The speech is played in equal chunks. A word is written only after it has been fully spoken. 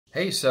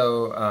Hey,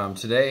 so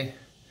today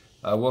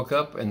I woke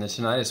up and the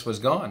tinnitus was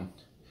gone.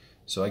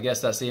 So I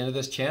guess that's the end of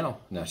this channel.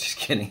 No, just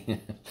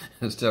kidding.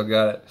 I still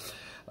got it.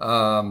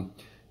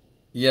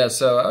 Yeah,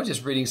 so I was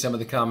just reading some of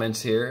the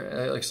comments here.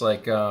 It looks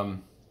like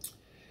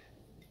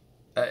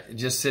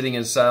just sitting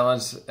in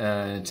silence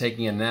and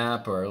taking a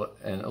nap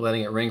and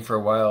letting it ring for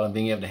a while and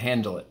being able to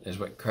handle it is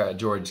what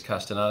George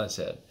Castaneda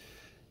said.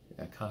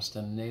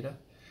 Castaneda?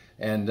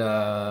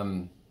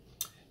 And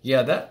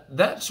yeah,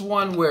 that's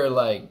one where,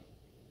 like,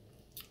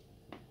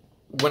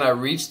 when I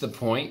reached the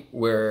point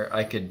where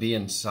I could be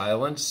in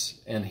silence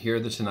and hear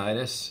the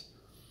tinnitus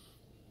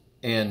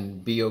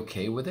and be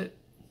okay with it,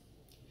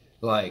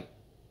 like,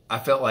 I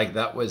felt like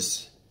that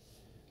was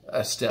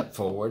a step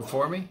forward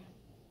for me.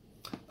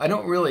 I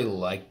don't really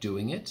like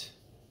doing it.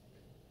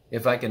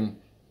 If I can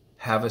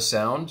have a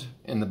sound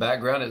in the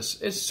background,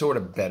 it's sort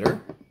of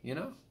better, you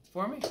know,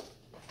 for me.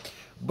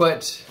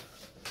 But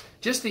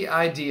just the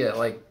idea,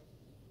 like,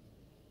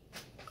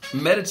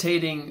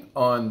 meditating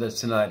on the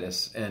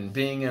tinnitus and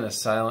being in a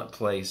silent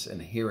place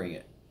and hearing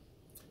it.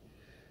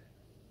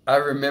 I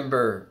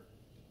remember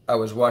I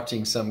was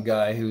watching some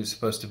guy who's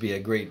supposed to be a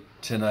great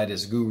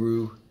tinnitus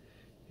guru,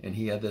 and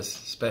he had this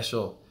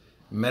special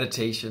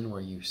meditation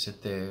where you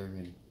sit there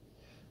and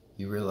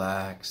you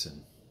relax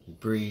and you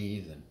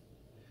breathe,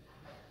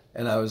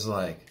 and I was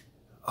like,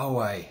 oh,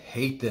 I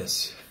hate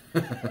this.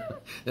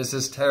 This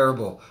is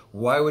terrible.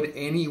 Why would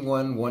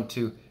anyone want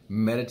to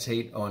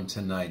meditate on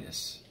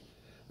tinnitus?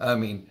 I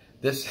mean,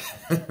 this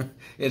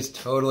is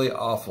totally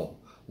awful.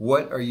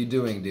 What are you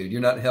doing, dude?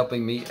 You're not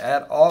helping me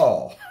at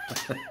all.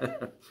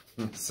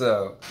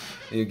 So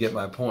you get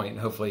my point.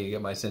 Hopefully you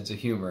get my sense of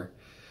humor.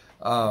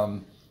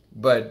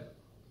 But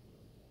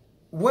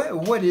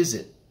what is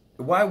it?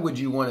 Why would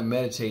you want to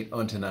meditate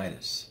on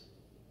tinnitus?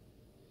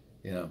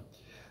 You know,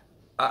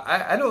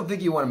 I don't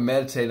think you want to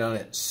meditate on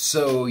it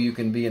so you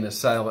can be in a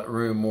silent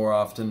room more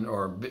often,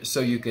 or so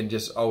you can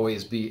just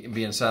always be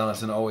in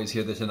silence and always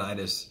hear the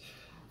tinnitus.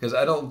 Because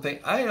I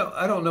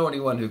don't know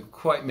anyone who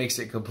quite makes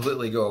it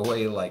completely go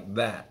away like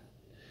that.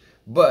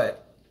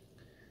 But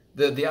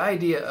the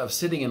idea of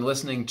sitting and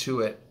listening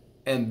to it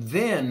and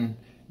then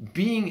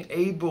being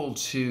able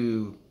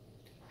to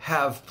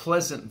have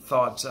pleasant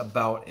thoughts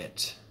about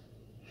it,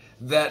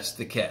 that's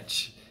the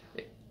catch.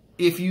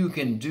 If you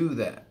can do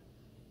that,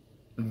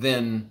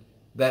 then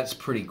that's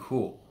pretty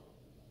cool.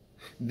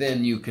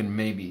 Then you can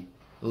maybe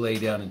lay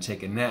down and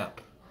take a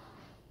nap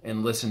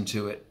and listen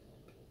to it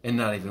and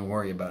not even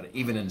worry about it,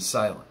 even in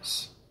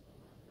silence.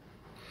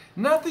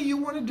 Not that you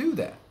want to do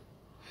that,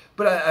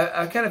 but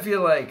I kind of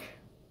feel like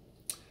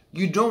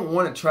you don't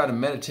want to try to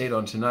meditate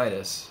on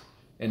tinnitus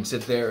and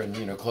sit there and,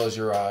 you know, close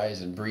your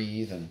eyes and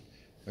breathe and,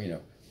 you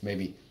know,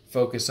 maybe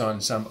focus on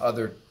some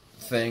other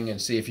thing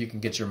and see if you can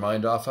get your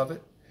mind off of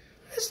it.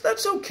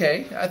 That's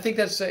okay. I think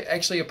that's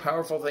actually a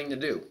powerful thing to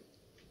do.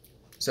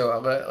 So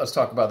let's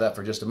talk about that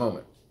for just a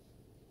moment.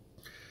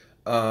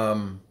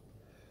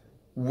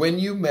 When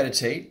you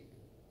meditate,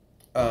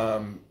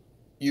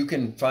 you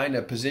can find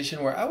a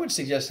position where I would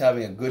suggest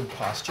having a good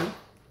posture.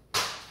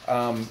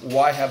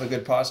 Why have a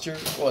good posture?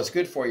 Well, it's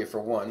good for you, for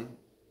one.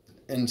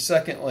 And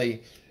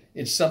secondly,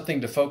 it's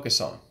something to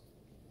focus on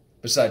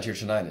besides your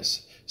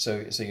tinnitus.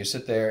 So you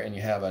sit there and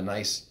you have a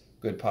nice,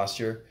 good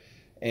posture.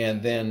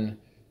 And then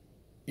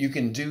you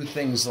can do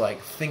things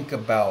like think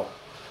about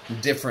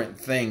different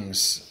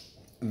things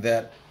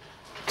that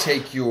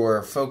take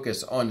your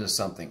focus onto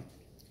something.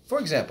 For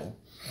example,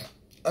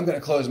 I'm going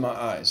to close my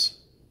eyes.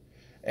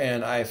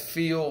 And I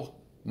feel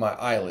my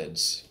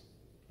eyelids.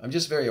 I'm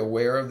just very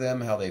aware of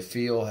them, how they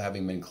feel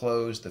having been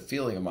closed, the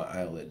feeling of my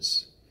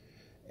eyelids.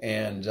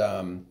 And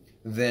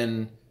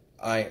then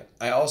I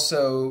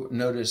also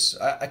notice,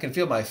 I can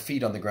feel my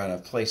feet on the ground.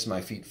 I've placed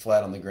my feet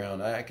flat on the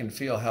ground. I can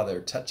feel how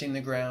they're touching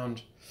the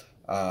ground,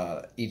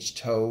 each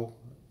toe,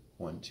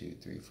 1, 2,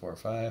 3, 4,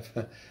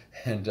 5,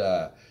 and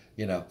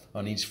you know,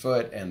 on each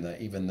foot, and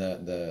even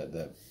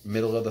the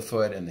middle of the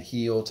foot and the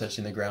heel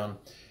touching the ground.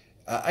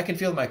 I can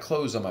feel my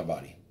clothes on my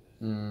body.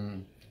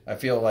 I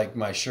feel like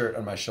my shirt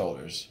on my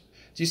shoulders.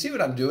 Do you see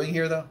what I'm doing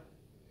here, though?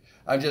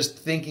 I'm just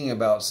thinking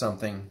about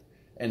something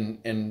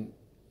and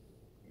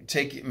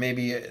take,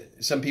 maybe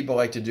some people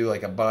like to do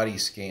like a body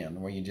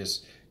scan where you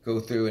just go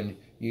through and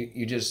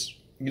you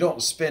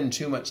don't spend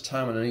too much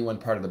time on any one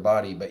part of the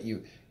body, but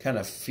you kind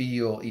of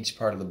feel each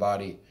part of the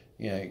body,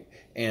 you know,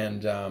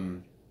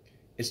 and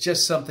it's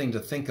just something to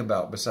think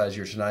about besides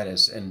your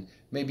tinnitus. And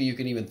maybe you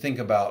can even think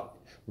about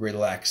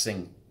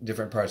relaxing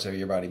different parts of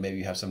your body. Maybe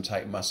you have some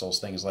tight muscles,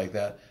 things like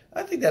that.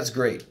 I think that's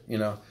great. You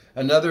know,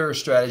 another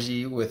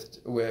strategy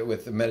with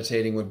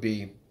meditating would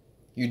be,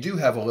 you do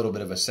have a little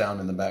bit of a sound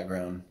in the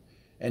background,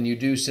 and you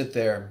do sit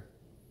there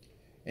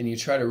and you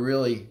try to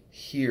really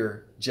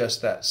hear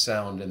just that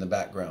sound in the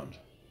background.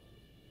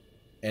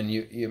 And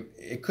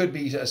it could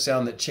be a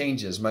sound that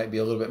changes, might be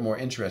a little bit more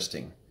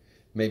interesting.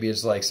 Maybe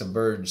it's like some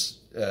birds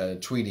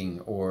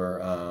tweeting,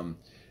 or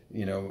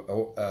you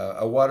know,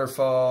 a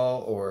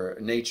waterfall, or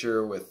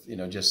nature with, you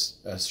know, just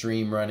a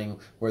stream running,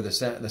 where the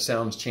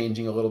sound's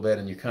changing a little bit,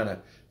 and you kind of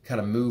kind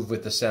of move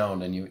with the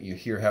sound and you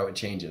hear how it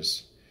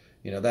changes.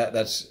 You know,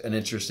 that's an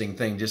interesting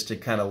thing, just to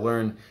kind of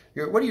learn.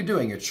 What are you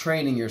doing? You're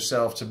training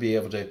yourself to be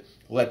able to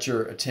let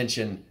your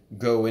attention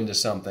go into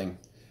something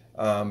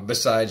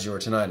besides your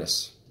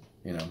tinnitus,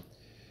 you know.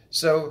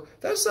 So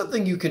that's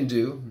something you can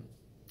do.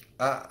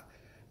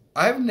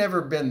 I've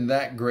never been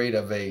that great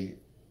of a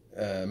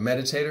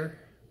meditator,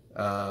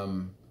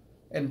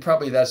 and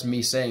probably that's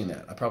me saying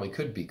that. I probably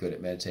could be good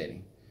at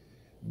meditating.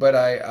 But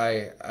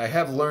I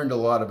have learned a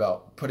lot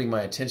about putting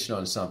my attention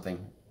on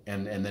something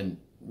and then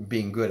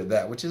being good at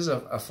that, which is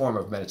a form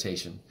of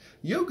meditation.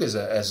 Yoga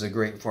is a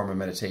great form of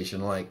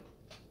meditation. Like,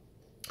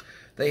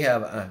 they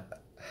have,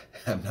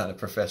 I'm not a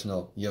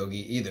professional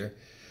yogi either,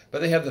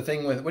 but they have the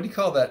thing with, what do you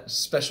call that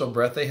special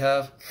breath they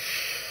have?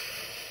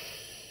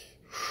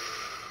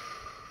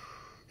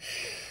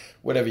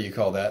 Whatever you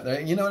call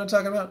that. You know what I'm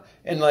talking about?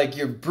 And like,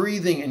 you're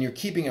breathing and you're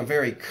keeping a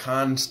very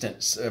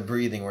constant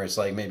breathing, where it's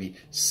like maybe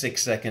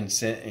 6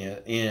 seconds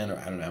in, or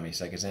I don't know how many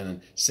seconds in,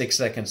 and 6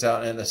 seconds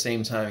out, and at the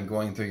same time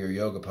going through your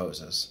yoga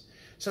poses.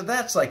 So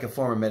that's like a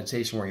form of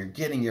meditation where you're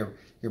getting your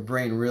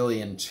brain really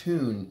in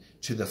tune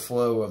to the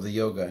flow of the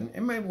yoga.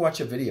 And maybe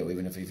watch a video,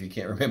 even if you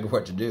can't remember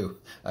what to do.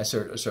 I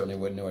certainly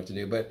wouldn't know what to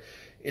do. But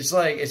it's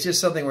like, it's just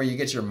something where you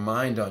get your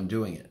mind on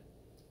doing it.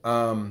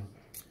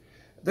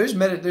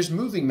 There's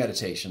moving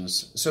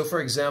meditations. So,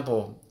 for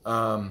example,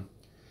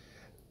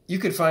 you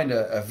could find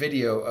a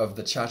video of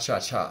the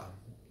cha-cha-cha.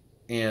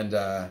 And,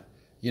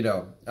 you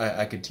know,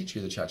 I could teach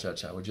you the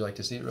cha-cha-cha. Would you like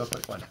to see it real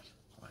quick? Why not?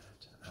 Why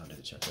not? I'll do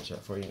the cha-cha-cha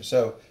for you.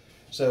 So,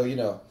 you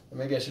know,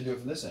 maybe I should do it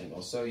from this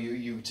angle. So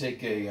you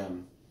take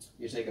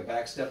a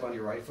back step on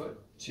your right foot,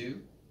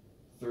 2,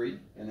 3,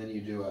 and then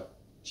you do a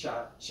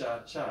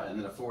cha-cha-cha, and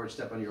then a forward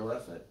step on your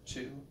left foot,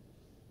 2,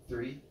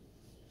 3,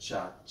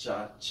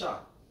 cha-cha-cha,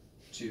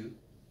 2,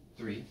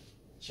 3,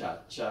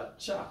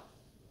 cha-cha-cha,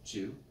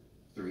 2,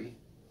 3,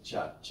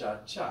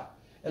 cha-cha-cha.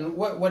 And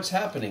what's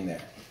happening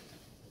there?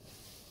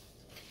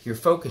 You're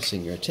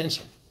focusing your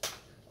attention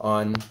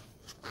on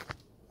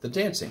the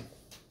dancing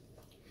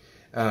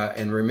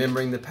and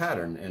remembering the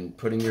pattern and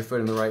putting your foot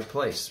in the right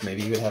place.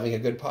 Maybe even having a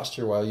good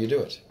posture while you do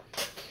it.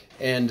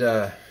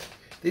 And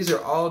these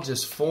are all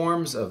just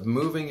forms of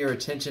moving your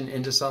attention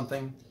into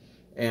something.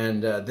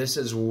 And this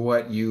is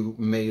what you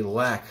may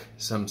lack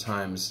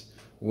sometimes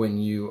when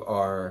you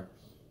are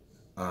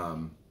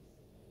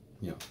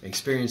you know,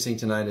 experiencing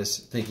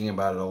tinnitus, thinking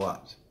about it a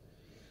lot.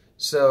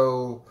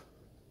 So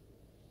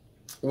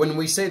when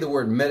we say the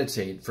word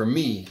meditate, for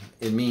me,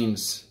 it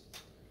means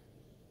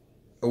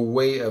a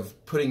way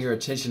of putting your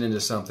attention into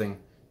something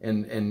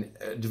and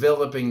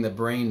developing the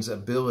brain's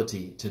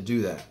ability to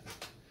do that.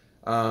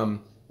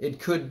 It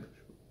could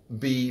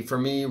be, for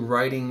me,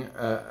 writing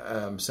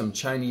some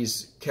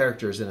Chinese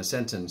characters in a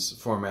sentence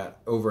format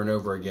over and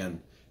over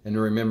again, and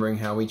remembering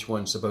how each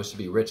one's supposed to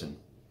be written.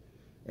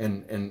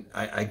 And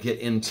I get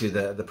into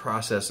the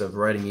process of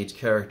writing each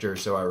character,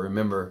 so I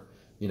remember,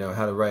 you know,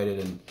 how to write it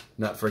and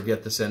not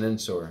forget the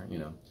sentence, or, you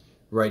know,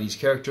 write each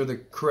character the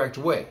correct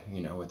way,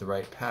 you know, with the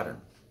right pattern.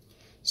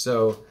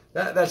 So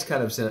that's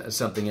kind of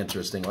something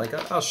interesting. Like,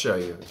 I'll show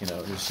you, you know,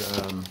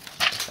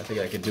 I think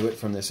I could do it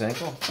from this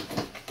angle.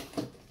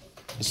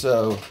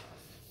 So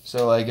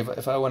like,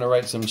 if I want to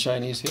write some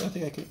Chinese here, I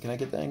think I can I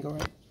get the angle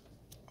right?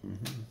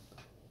 Mm-hmm.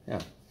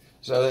 Yeah.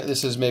 So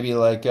this is maybe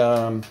like,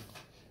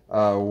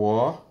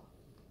 我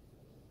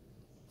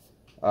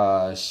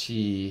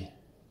喜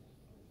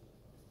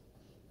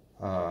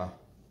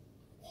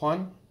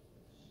欢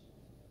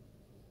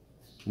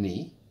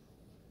你.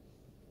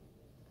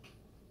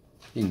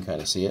 You can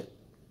kind of see it.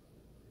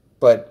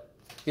 But,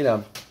 you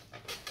know,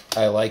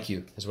 I like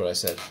you, is what I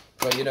said.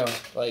 But, you know,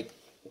 like,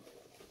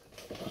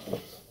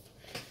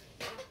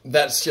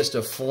 that's just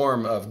a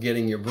form of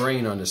getting your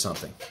brain onto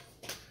something.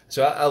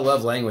 So I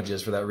love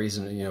languages for that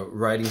reason. You know,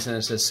 writing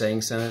sentences,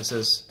 saying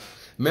sentences,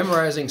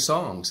 memorizing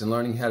songs and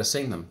learning how to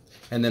sing them,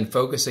 and then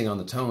focusing on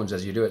the tones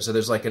as you do it. So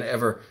there's like an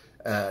ever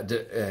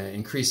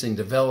increasing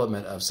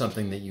development of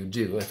something that you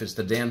do. If it's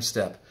the dance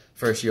step,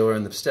 first you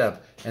learn the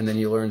step, and then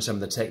you learn some of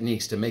the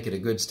techniques to make it a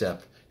good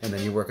step, and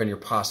then you work on your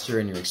posture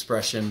and your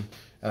expression.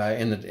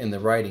 In the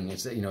writing,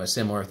 it's, you know, a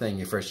similar thing.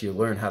 You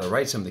learn how to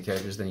write some of the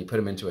characters, then you put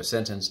them into a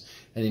sentence,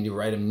 and then you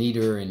write them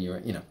neater, and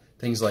you know,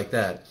 things like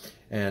that.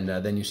 And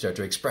then you start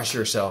to express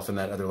yourself in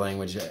that other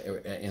language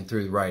and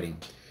through writing.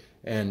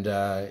 And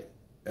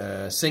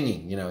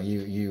singing, you know,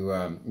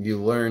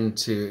 you learn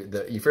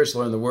you first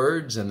learn the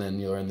words, and then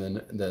you learn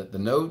the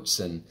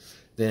notes, and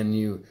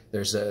then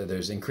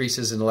there's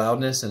increases in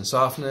loudness and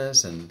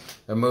softness and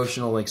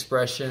emotional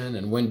expression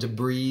and when to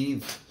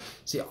breathe.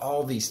 See,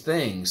 all these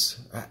things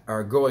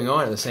are going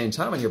on at the same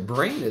time, and your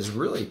brain is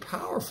really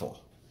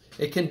powerful.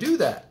 It can do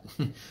that,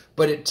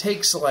 but it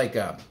takes like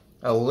a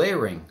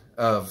layering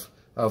of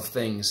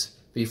things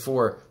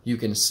before you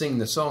can sing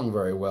the song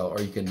very well,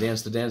 or you can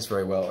dance the dance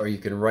very well, or you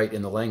can write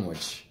in the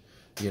language,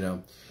 you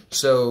know.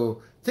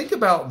 So think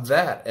about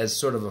that as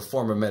sort of a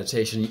form of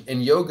meditation.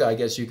 In yoga, I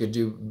guess you could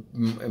do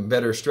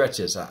better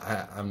stretches.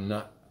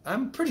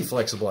 I'm pretty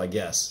flexible, I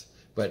guess,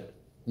 but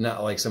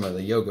not like some of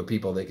the yoga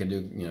people that can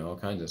do, you know, all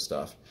kinds of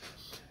stuff.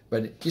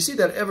 But you see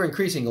that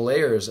ever-increasing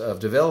layers of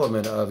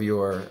development of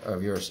your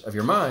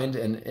mind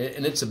and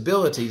its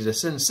ability to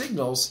send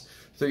signals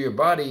through your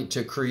body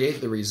to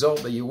create the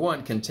result that you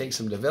want can take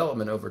some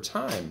development over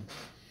time.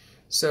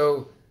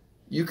 So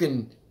you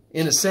can,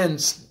 in a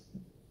sense,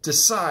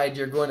 decide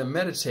you're going to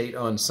meditate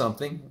on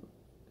something,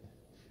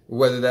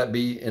 whether that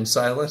be in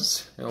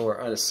silence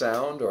or on a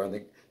sound or on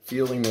the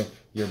feeling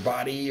your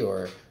body,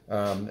 or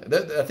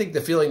I think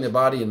the feeling the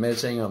body and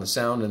meditating on the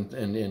sound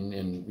and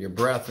in your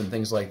breath and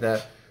things like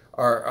that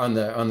are on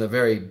the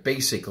very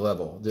basic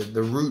level,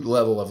 the root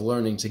level of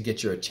learning to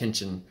get your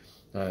attention,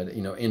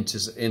 you know,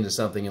 into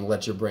something and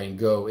let your brain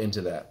go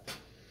into that.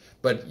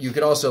 But you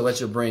could also let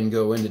your brain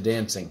go into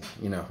dancing,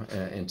 you know,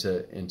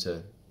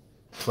 into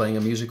playing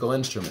a musical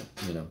instrument,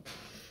 you know,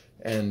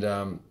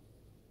 and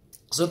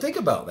so think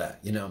about that,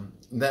 you know,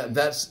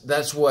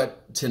 that's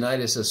what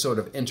tinnitus is sort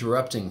of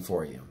interrupting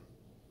for you.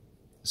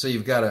 So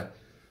you've got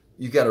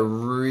to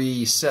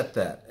reset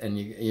that, and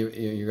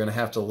you're going to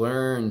have to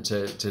learn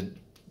to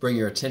bring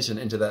your attention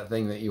into that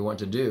thing that you want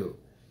to do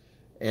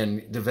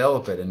and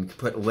develop it and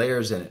put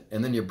layers in it.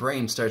 And then your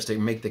brain starts to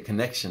make the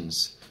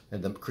connections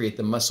and create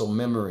the muscle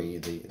memory,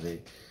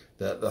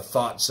 the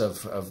thoughts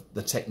of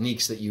the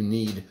techniques that you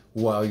need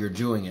while you're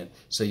doing it.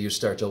 So you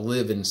start to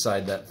live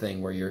inside that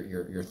thing where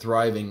you're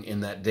thriving in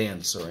that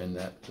dance or in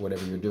that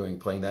whatever you're doing,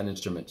 playing that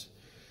instrument.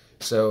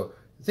 So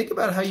think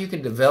about how you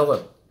can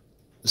develop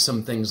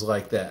some things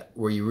like that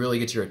where you really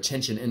get your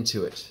attention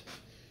into it.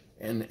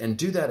 And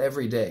do that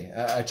every day.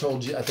 I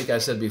told you, I think I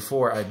said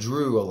before, I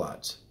drew a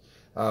lot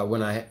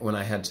when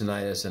I had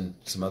tinnitus and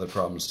some other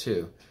problems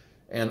too.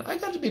 And I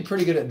got to be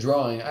pretty good at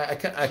drawing. I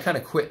kind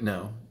of quit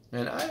now.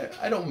 And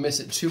I don't miss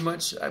it too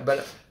much,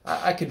 but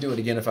I could do it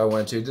again if I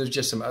wanted to. There's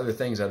just some other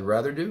things I'd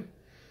rather do.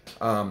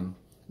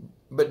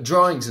 But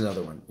drawing's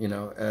another one, you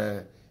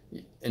know.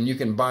 And you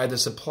can buy the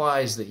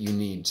supplies that you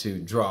need to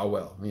draw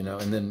well, you know.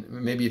 And then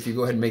maybe if you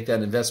go ahead and make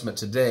that investment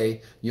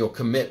today, you'll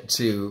commit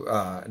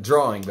to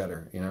drawing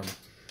better, you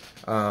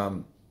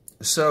know.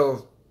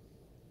 So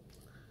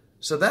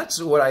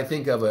that's what I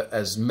think of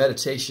as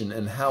meditation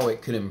and how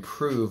it could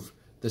improve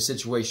the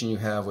situation you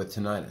have with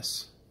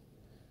tinnitus,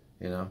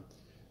 you know.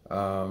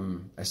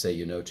 I say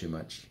you know too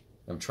much.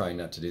 I'm trying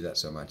not to do that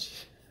so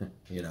much,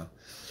 you know.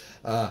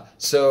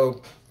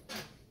 So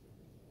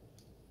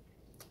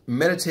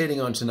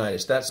meditating on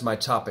tinnitus, that's my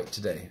topic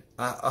today.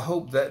 I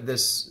hope that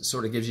this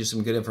sort of gives you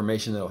some good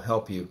information that will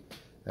help you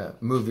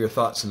move your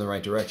thoughts in the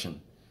right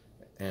direction.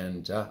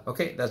 And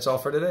okay, that's all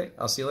for today.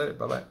 I'll see you later.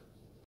 Bye-bye.